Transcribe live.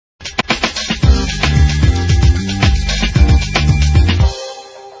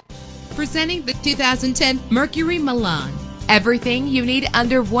Presenting the 2010 Mercury Milan. Everything you need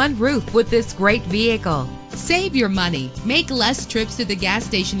under one roof with this great vehicle. Save your money. Make less trips to the gas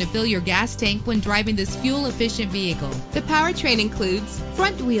station to fill your gas tank when driving this fuel-efficient vehicle. The powertrain includes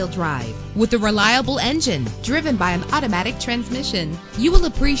front-wheel drive with a reliable engine driven by an automatic transmission. You will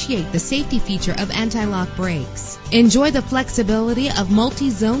appreciate the safety feature of anti-lock brakes. Enjoy the flexibility of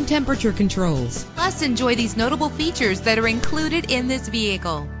multi-zone temperature controls. Plus, enjoy these notable features that are included in this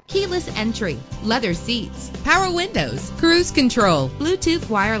vehicle: keyless entry, leather seats, power windows, cruise control, Bluetooth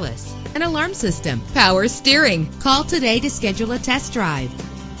wireless, an alarm system, power steering. Call today to schedule a test drive.